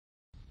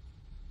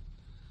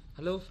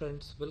Hello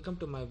friends, welcome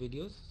to my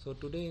videos. So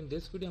today in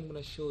this video I'm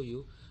going to show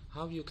you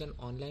how you can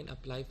online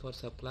apply for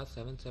Subclass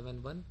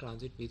 771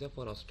 transit visa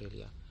for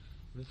Australia.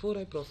 Before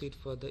I proceed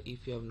further,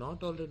 if you have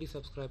not already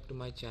subscribed to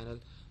my channel,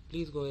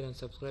 please go ahead and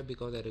subscribe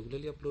because I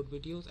regularly upload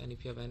videos, and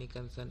if you have any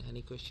concern,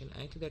 any question,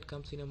 anything that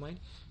comes in your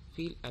mind,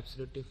 feel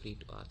absolutely free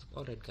to ask.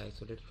 Alright guys,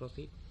 so let's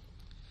proceed.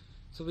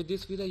 So with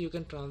this visa you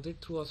can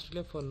transit through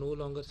Australia for no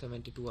longer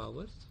 72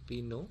 hours,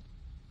 we know,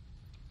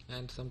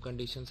 and some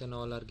conditions and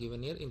all are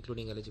given here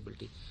including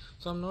eligibility.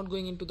 So I'm not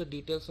going into the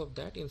details of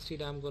that.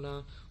 Instead I'm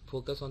gonna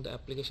focus on the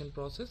application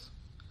process.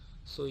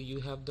 So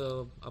you have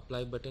the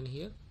apply button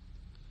here.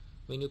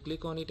 When you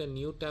click on it, a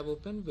new tab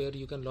open where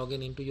you can log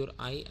in into your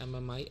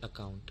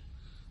immiAccount.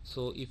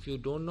 So if you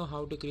don't know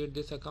how to create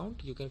this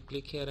account, you can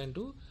click here and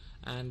do,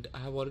 and I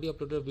have already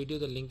uploaded a video.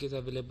 The link is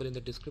available in the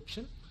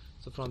description,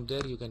 so from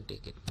there you can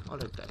take it.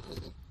 Alright guys,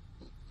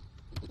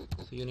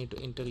 so you need to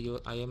enter your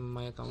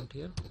immiAccount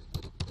here.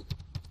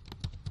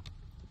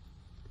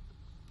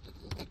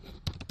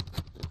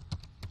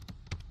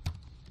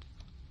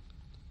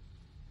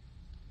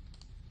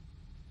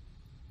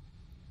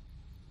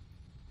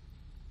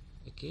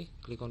 Okay,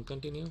 click on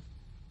continue.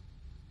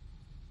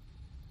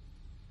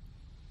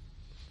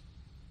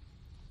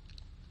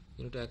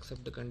 You need to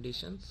accept the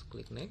conditions,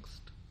 click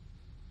next.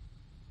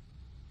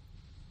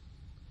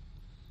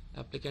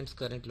 Applicant's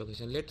current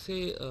location. Let's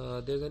say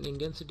there's an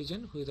Indian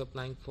citizen who is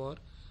applying for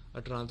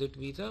a transit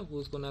visa,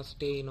 who's gonna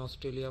stay in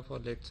Australia for,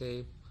 let's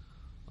say,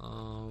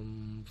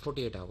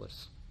 48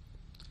 hours.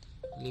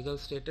 Legal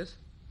status,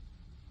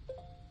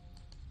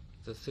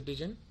 the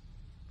citizen.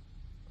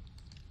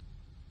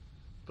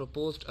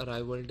 Proposed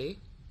arrival day,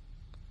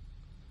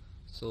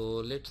 so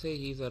let's say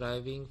he's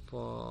arriving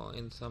for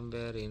in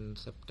somewhere in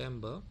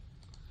September,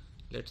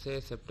 let's say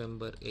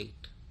September 8.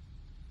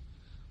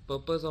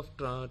 Purpose of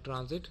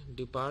transit: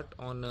 depart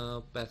on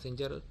a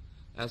passenger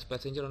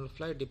on a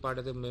flight, depart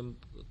as a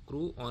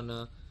crew on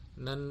a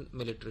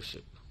non-military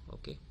ship.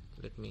 Okay,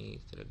 let me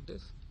select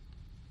this.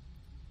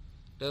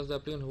 Does the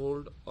applicant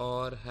hold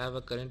or have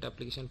a current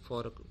application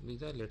for a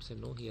visa? Let's say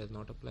no, he has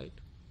not applied.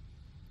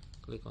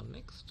 Click on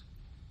next.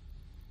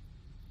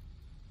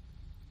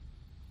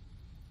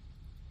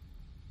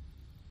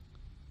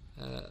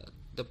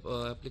 The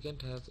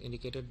applicant has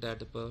indicated that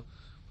the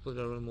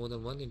travel more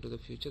than once into the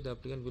future. The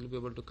applicant will be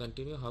able to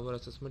continue. However,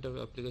 assessment of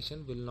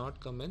application will not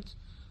commence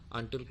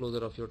until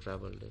closure of your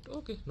travel date.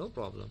 Okay, no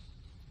problem.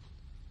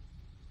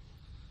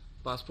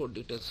 Passport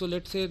details. So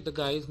let's say the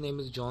guy's name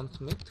is John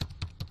Smith.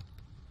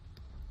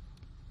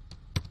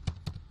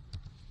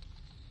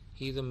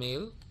 He's a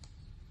male.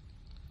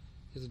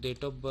 His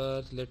date of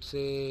birth, let's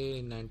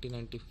say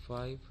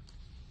 1995.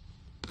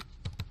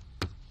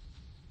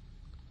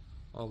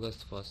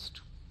 August 1st.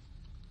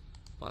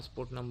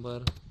 Passport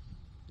number,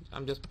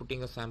 I'm just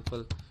putting a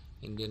sample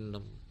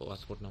Indian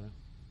passport number.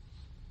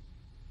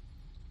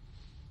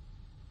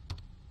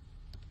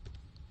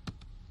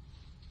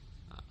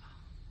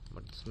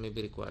 But this may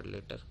be required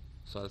later,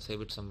 so I'll save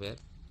it somewhere.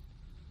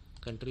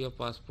 Country of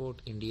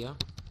passport, India.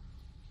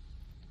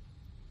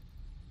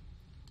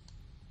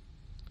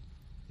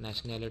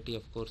 Nationality,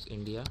 of course,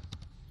 India.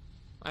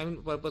 I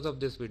mean, purpose of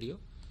this video,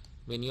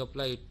 when you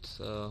apply, it's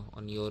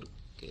on your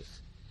case.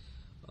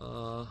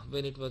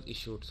 When it was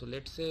issued, so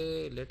let's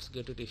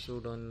get it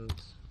issued on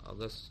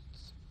August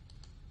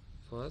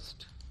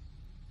 1st.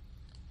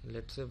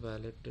 Let's say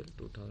valid till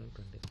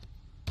 2020.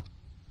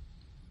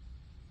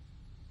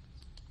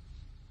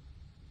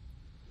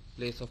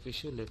 Place of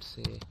issue, let's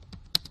say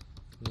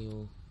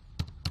New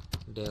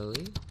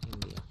Delhi,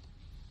 India.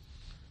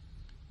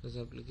 This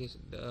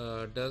application,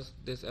 does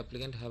this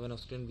applicant have an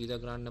Australian visa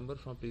grant number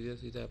from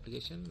previous visa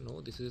application? No,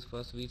 this is his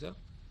first visa.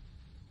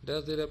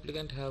 Does the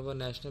applicant have a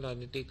national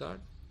identity card?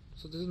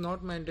 So this is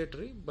not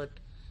mandatory, but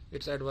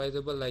it's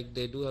advisable. Like,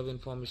 they do have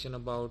information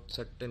about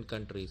certain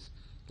countries,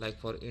 like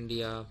for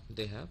India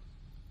they have.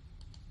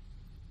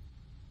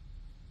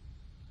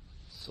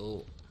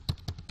 So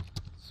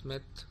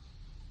Smith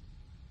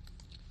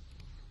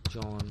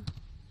John,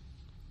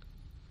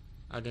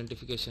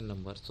 identification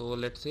number. So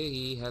let's say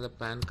he has a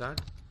PAN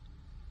card.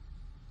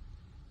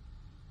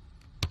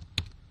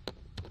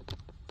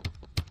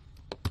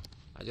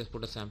 I just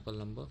put a sample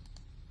number.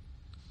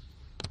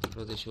 It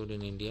was issued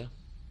in India.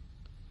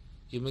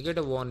 You may get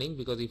a warning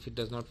because if it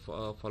does not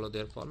follow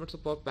their format. So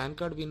for PAN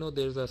card, we know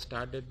there is a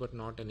start date but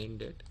not an end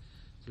date.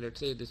 So let's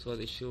say this was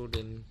issued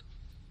in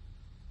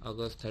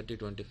August 30,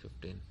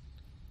 2015,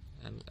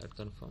 and I'd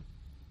confirm.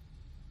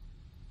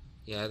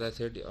 Yeah, as I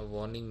said, a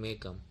warning may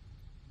come.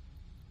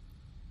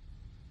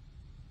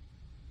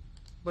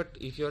 But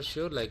if you are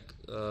sure, like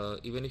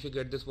even if you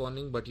get this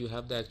warning but you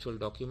have the actual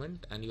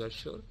document and you are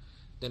sure,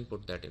 then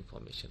put that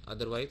information.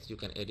 Otherwise you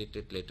can edit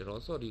it later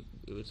also, or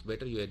it's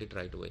better you edit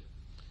right away.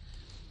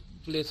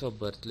 Place of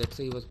birth, let's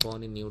say he was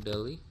born in New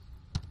Delhi.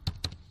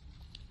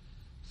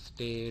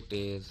 State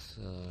is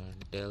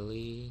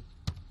Delhi.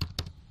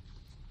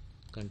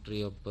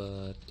 Country of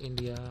birth,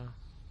 India.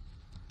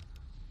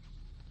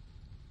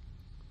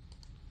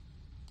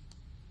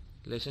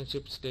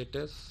 Relationship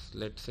status,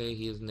 let's say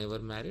he is never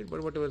married,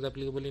 but whatever is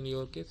applicable in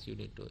your case you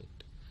need to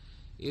it.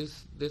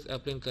 Is this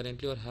applicant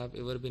currently or have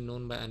ever been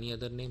known by any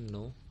other name?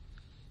 No.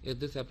 Is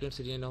this applicant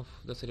citizen of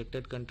the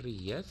selected country?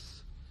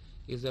 Yes.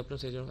 Is the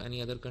applicant citizen of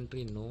any other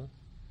country? No.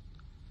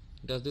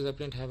 Does this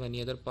applicant have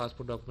any other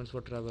passport documents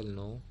for travel?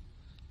 No.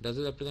 Does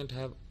this applicant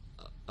have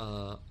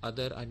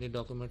other ID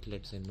document?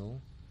 Let's say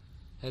no.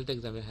 Health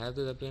examination, has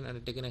this applicant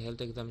undertaken a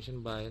health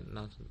examination by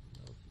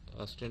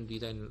Australian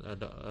visa in a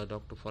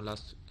doctor for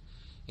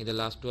in the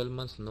last 12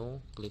 months?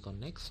 No. Click on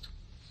next.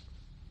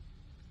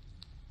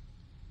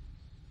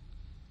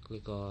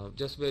 Click on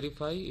just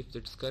verify if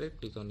it's correct,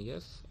 click on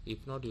yes.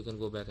 If not, you can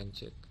go back and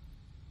check,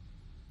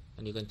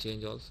 and you can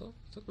change also.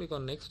 So click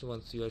on next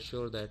once you are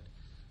sure that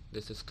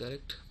this is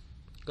correct.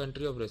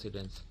 Country of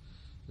residence,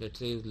 let's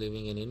say he is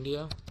living in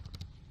India.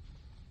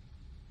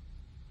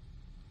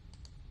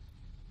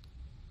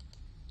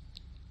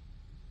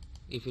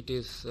 If it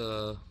is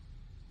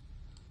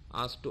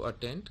asked to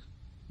attend,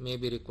 may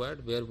be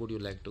required, where would you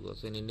like to go?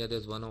 So in India there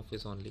is one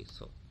office only,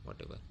 so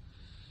whatever.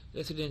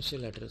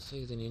 Residential address, so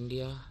he is in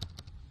India.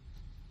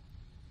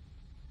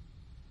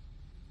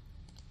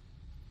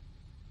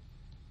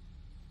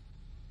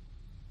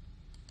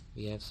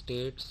 We have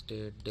state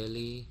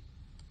Delhi.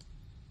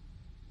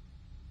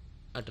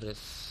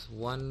 Address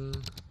 1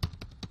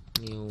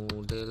 New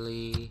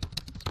Delhi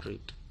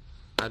Street.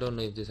 I don't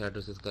know if this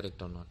address is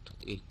correct or not.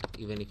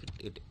 Even if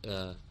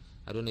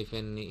I don't know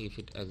if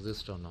it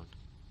exists or not.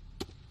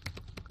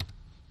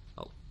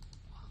 Oh,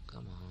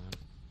 come on.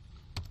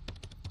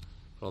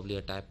 Probably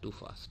I typed too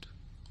fast.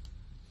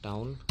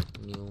 Town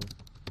New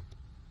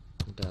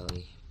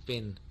Delhi.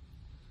 Pin.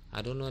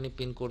 I don't know any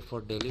pin code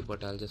for Delhi,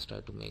 but I'll just try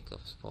to make a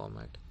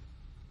format.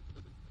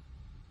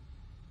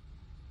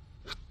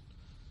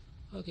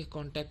 Okay,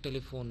 contact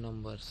telephone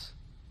numbers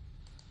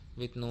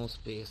with no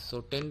space.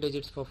 So 10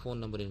 digits for phone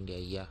number India.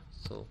 Yeah.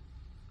 So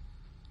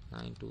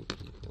 9 2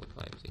 3 4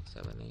 5 6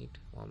 7 8.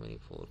 How many?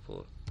 4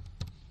 4.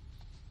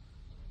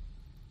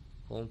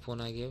 Home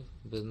phone I gave.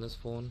 Business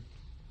phone.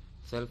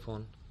 Cell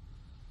phone.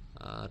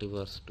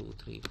 Reverse 2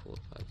 3 4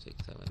 5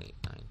 6 7 8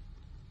 9.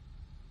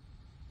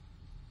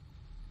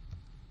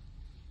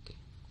 Okay.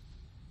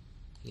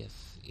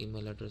 Yes.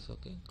 Email address.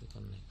 Okay. Click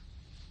on next.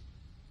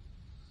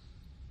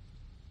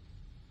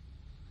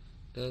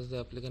 Does the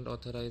applicant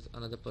authorize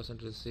another person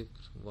to receive?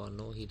 Well,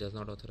 no, he does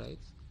not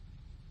authorize.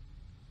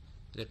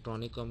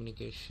 Electronic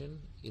communication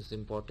is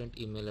important.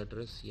 Email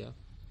address, yeah.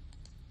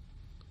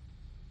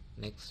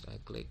 Next, I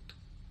clicked.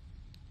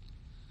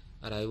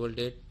 Arrival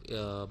date,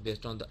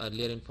 based on the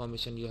earlier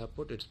information you have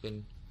put, it's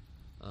been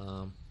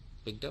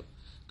picked up.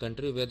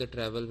 Country where the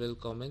travel will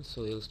commence,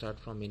 so he'll start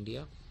from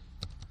India.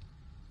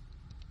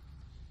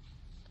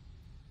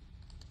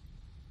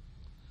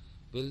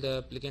 Will the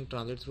applicant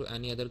transit through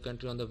any other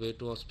country on the way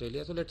to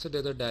Australia? So let's say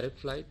there's a direct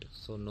flight,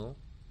 so no.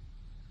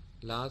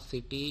 Last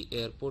city,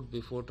 airport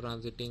before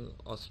transiting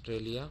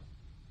Australia.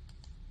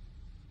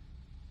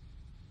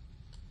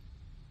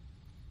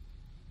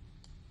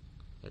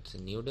 Let's say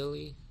New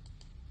Delhi.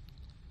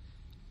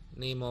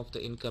 Name of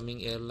the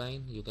incoming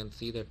airline, you can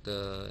see that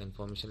the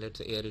information, let's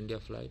say Air India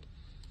flight.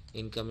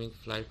 Incoming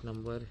flight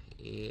number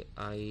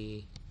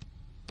AI67,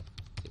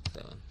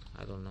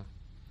 I don't know.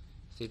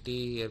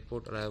 City,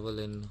 airport, arrival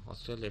in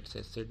Australia, let's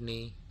say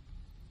Sydney.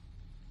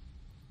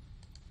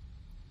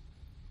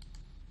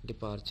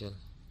 Departure.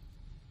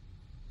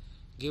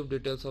 Give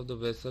details of the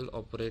vessel,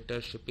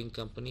 operator, shipping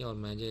company or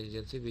management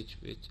agency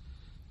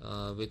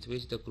with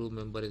which the crew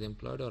member is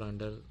employed or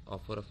under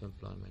offer of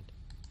employment.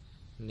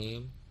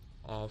 Name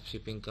of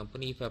shipping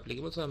company if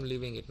applicable, so I'm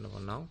leaving it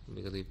now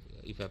because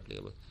if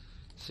applicable.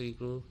 Sea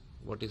crew,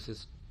 what is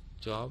his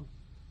job?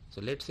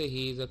 So let's say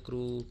he is a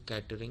crew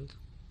catering.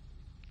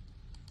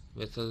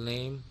 Vessel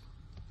name,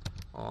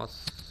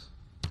 OS,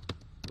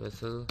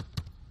 vessel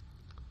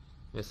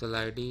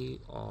ID,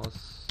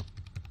 OS,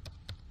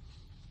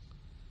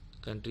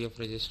 country of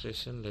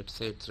registration, let's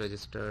say it's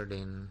registered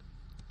in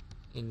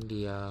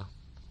India.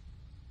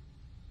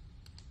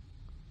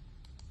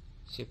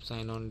 Ship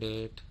sign on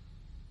date,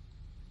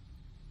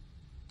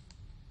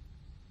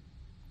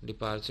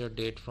 departure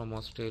date from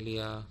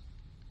Australia.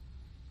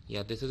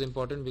 Yeah, this is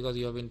important because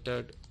you have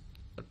entered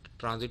a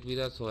transit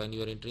visa, so and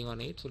you are entering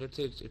on 8, so let's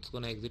say it's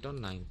going to exit on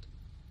 9th.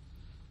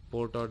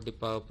 Port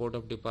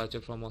of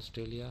departure from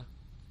Australia.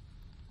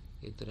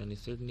 Is there any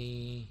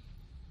Sydney?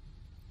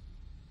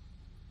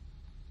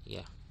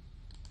 Yeah,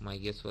 my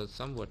guess was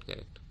somewhat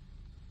correct.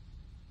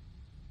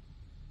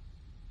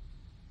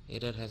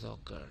 Error has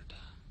occurred.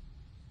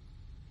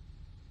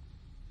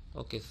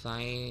 Okay,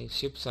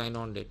 ship sign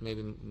on date,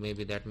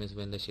 maybe that means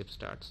when the ship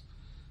starts.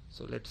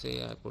 So let's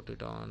say I put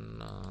it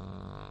on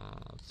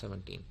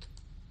 17th.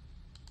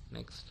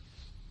 Next.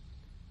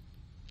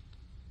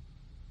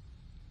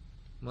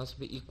 Must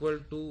be equal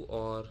to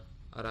or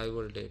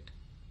arrival date.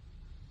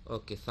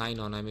 Okay, sign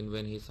on, I mean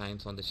when he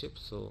signs on the ship.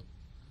 So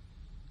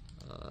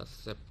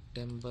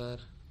September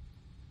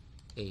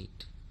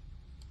 8.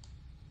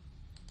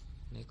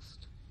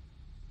 Next.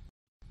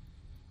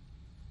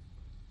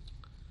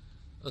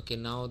 Okay,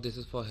 now this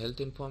is for health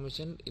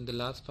information. In the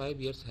last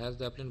 5 years, has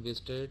the applicant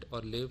visited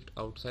or lived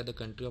outside the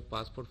country of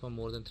passport for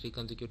more than 3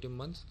 consecutive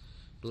months?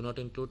 Do not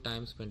include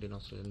time spent in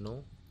Australia.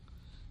 No.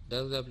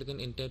 Does the applicant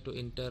intend to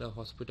enter a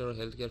hospital or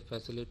healthcare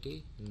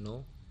facility?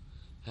 No.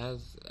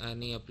 Has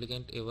any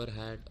applicant ever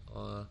had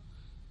or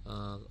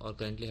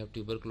currently have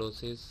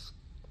tuberculosis,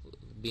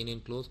 been in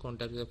close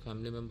contact with a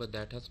family member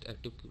that has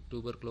active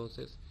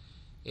tuberculosis,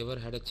 ever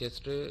had a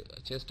chest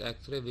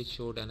x-ray which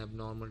showed an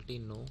abnormality?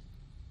 No.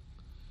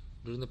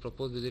 During the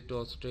proposed visit to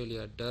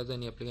Australia, does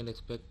any applicant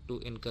expect to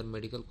incur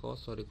medical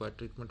costs or require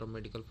treatment or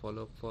medical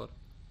follow-up for?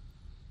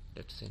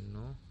 Let's say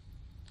no.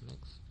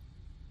 Next.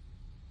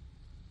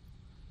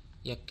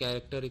 Yeah,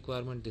 character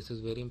requirement. This is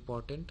very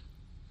important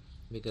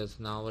because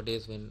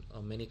nowadays when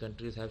many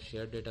countries have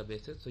shared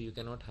databases, so you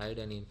cannot hide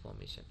any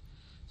information.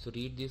 So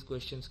read these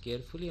questions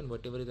carefully, and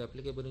whatever is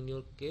applicable in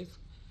your case,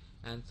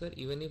 answer.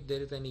 Even if there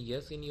is any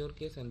yes in your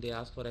case and they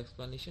ask for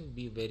explanation,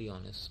 be very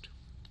honest.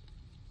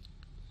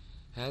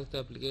 Has the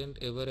applicant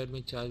ever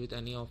been charged with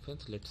any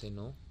offense? Let's say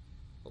no.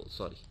 Oh,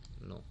 sorry,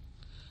 no.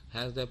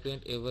 Has the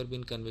applicant ever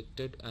been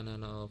convicted of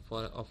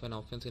an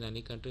offense in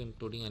any country,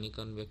 including any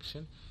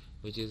conviction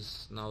which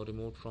is now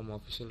removed from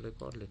official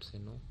record? Let's say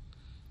no.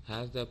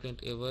 Has the applicant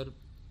ever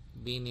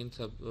been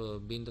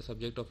the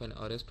subject of an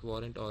arrest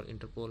warrant or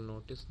Interpol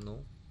notice? No.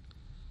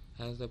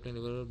 Has the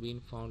applicant ever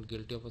been found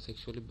guilty of a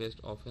sexually based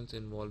offense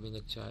involving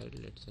a child?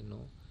 Let's say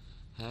no.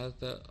 Has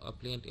the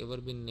applicant ever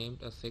been named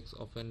a sex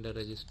offender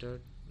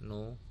registered?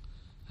 No.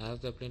 Has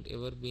the applicant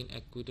ever been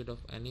acquitted of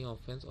any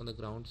offense on the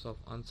grounds of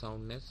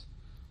unsoundness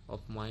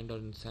of mind or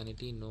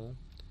insanity? No.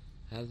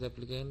 Has the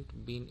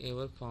applicant been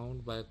ever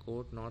found by a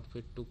court not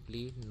fit to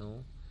plead?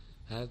 No.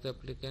 Has the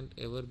applicant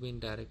ever been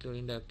directly or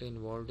indirectly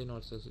involved in or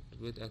associated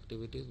with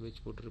activities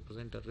which would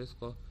represent a risk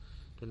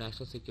to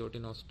national security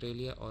in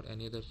Australia or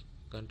any other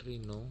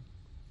country? No.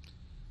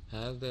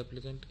 Has the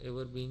applicant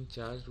ever been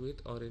charged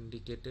with or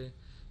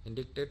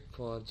indicted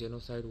for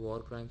genocide, war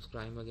crimes,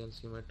 crime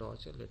against human,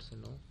 torture? Let's say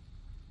no.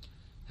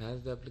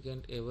 Has the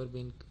applicant ever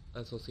been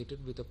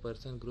associated with a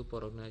person, group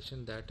or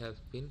organization that has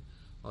been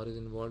or is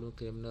involved in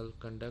criminal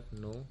conduct?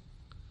 No.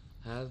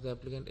 Has the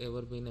applicant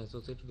ever been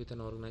associated with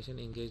an organization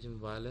engaged in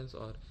violence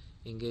or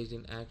engaged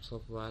in acts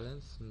of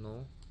violence?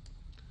 No.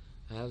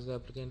 Has the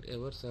applicant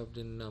ever served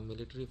in a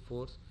military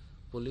force,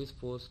 police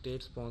force,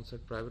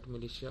 state-sponsored private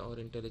militia or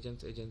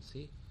intelligence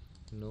agency?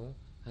 No.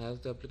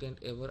 Has the applicant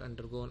ever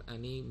undergone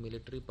any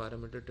military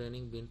paramilitary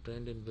training, been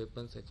trained in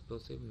weapons,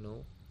 explosive?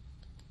 No.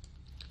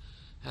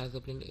 Has the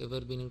applicant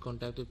ever been in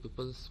contact with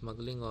people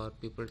smuggling or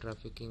people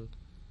trafficking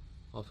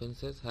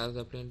offences? Has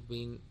the applicant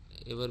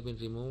ever been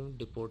removed,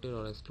 deported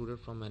or excluded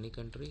from any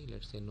country?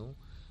 Let's say no.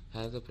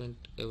 Has the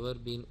applicant ever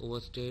been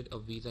overstayed a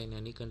visa in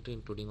any country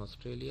including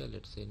Australia?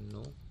 Let's say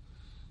no.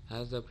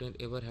 Has the applicant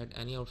ever had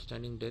any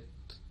outstanding debt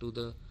to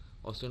the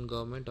Australian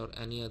government or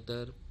any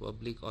other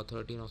public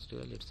authority in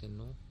Australia? Let's say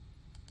no.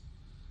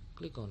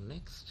 Click on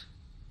next.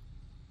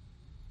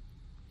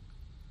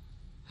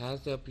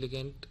 Has the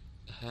applicant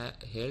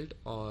held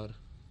or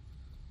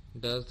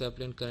does the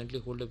applicant currently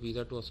hold a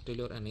visa to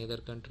Australia or any other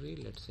country?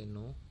 Let's say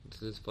no.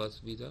 This is his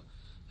first visa.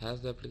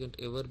 Has the applicant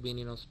ever been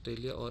in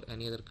Australia or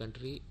any other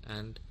country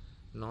and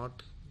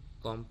not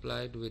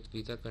complied with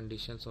visa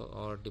conditions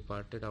or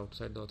departed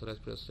outside the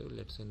authorized place?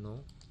 Let's say no.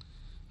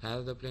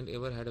 Has the applicant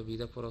ever had a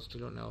visa for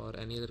Australia or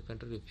any other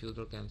country, refused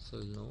or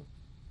cancelled? No.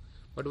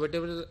 But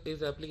whatever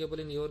is applicable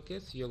in your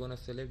case, you're going to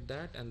select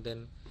that and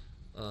then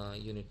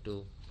you need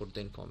to put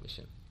the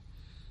information.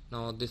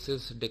 Now this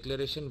is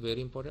declaration,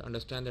 very important.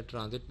 Understand that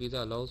transit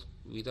visa allows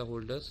visa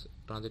holders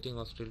transiting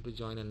Australia to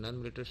join a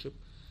non-military ship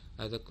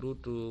as a crew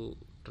to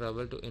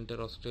travel to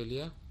enter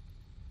Australia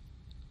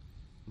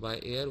by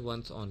air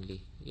once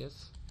only.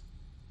 Yes.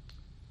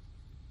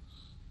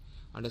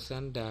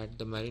 Understand that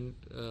the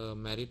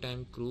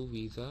maritime crew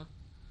visa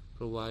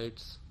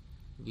provides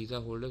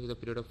visa holders with a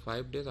period of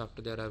 5 days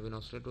after they arrive in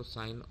Australia to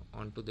sign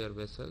onto their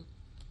vessel.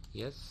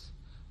 Yes.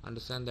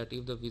 Understand that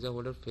if the visa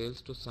holder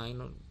fails to sign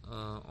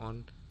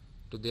on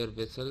to their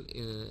vessel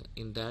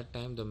in that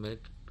time,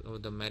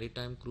 the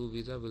maritime crew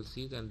visa will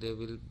cease and they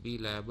will be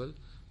liable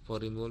for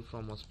removal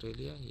from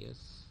Australia.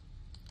 Yes.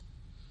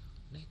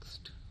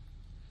 Next.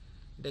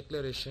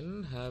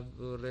 Declaration, have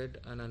read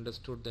and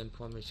understood the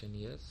information.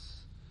 Yes.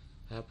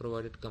 Have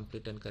provided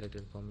complete and correct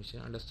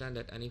information. Understand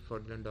that any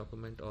fraudulent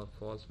document or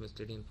false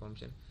misleading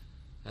information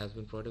has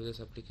been provided with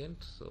this applicant.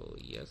 So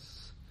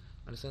yes.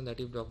 Understand that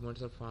if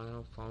documents are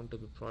found to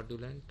be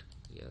fraudulent,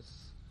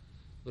 yes,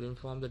 will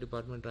inform the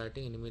department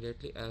writing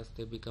immediately as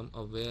they become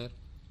aware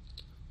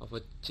of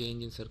a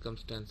change in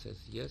circumstances.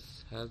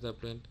 Yes. Has the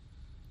applicant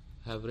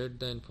have read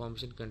the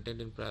information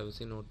contained in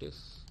privacy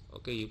notice?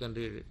 Okay, you can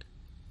read it.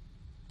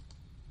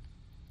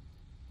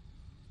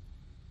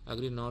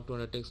 Agree not to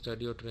undertake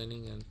study or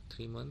training in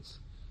 3 months.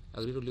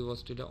 Agree to leave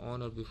Australia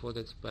on or before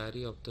the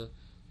expiry of the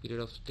period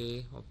of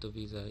stay of the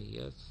visa.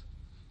 Yes.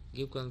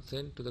 Give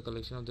consent to the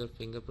collection of their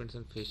fingerprints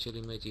and facial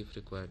image if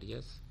required.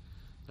 Yes.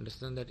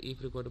 Understand that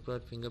if required to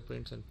provide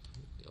fingerprints and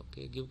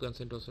okay, give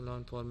consent to also law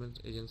enforcement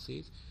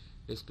agencies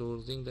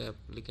disclosing the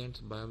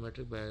applicant's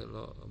biometric,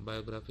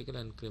 biographical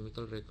and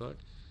criminal record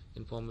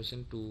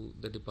information to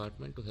the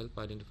department to help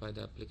identify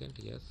the applicant.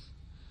 Yes.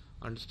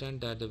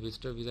 Understand that the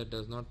visitor visa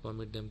does not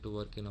permit them to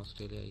work in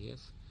Australia.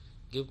 Yes.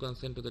 Give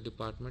consent to the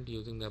department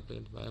using the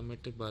applicant's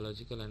biometric,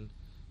 biological and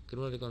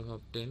criminal record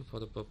obtained for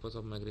the purpose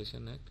of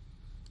Migration Act.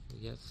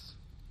 Yes.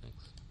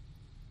 Next.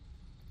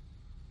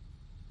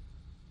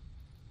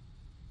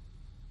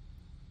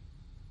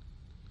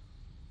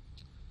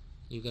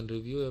 You can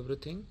review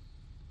everything.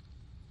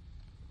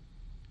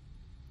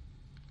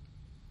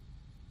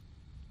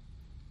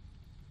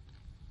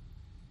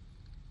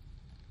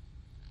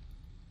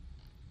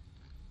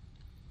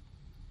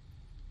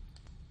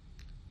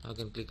 I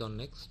can click on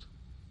next.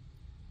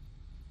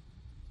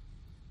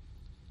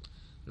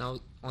 Now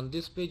on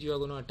this page you are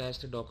going to attach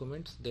the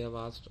documents. They have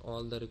asked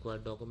all the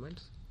required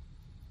documents,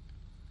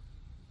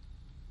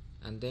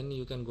 and then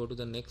you can go to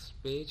the next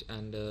page,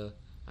 and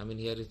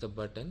here is the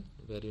button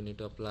where you need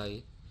to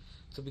apply.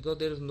 So because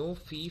there is no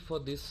fee for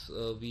this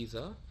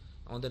visa,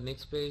 on the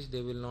next page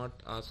they will not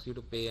ask you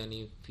to pay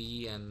any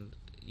fee and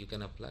you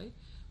can apply.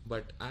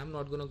 But I am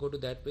not going to go to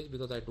that page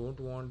because I don't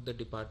want the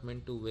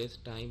department to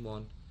waste time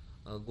on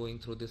going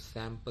through this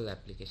sample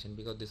application,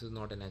 because this is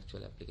not an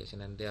actual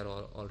application and they are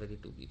already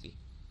too busy.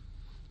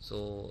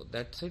 So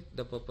that's it.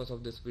 The purpose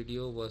of this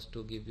video was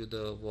to give you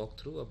the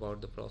walkthrough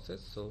about the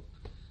process. So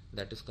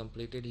that is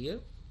completed here.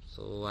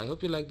 So I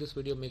hope you like this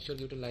video. Make sure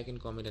you to like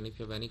and comment, and if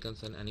you have any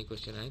concern, any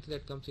question, anything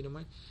that comes in your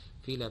mind,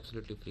 feel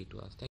absolutely free to ask. Thank you.